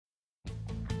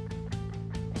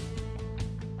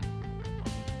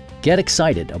Get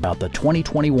excited about the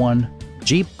 2021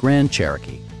 Jeep Grand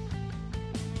Cherokee.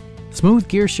 Smooth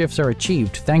gear shifts are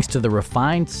achieved thanks to the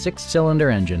refined 6-cylinder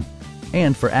engine.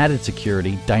 And for added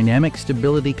security, dynamic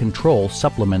stability control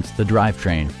supplements the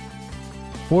drivetrain.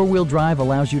 4-wheel drive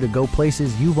allows you to go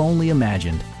places you've only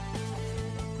imagined.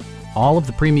 All of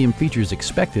the premium features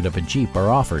expected of a Jeep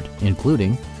are offered,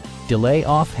 including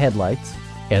delay-off headlights,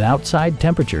 an outside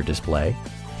temperature display,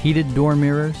 heated door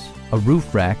mirrors, a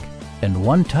roof rack, and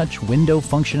one-touch window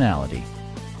functionality.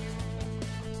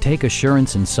 Take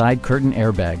assurance in side curtain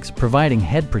airbags, providing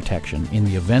head protection in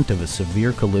the event of a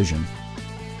severe collision.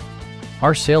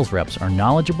 Our sales reps are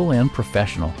knowledgeable and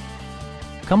professional.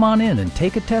 Come on in and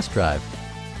take a test drive.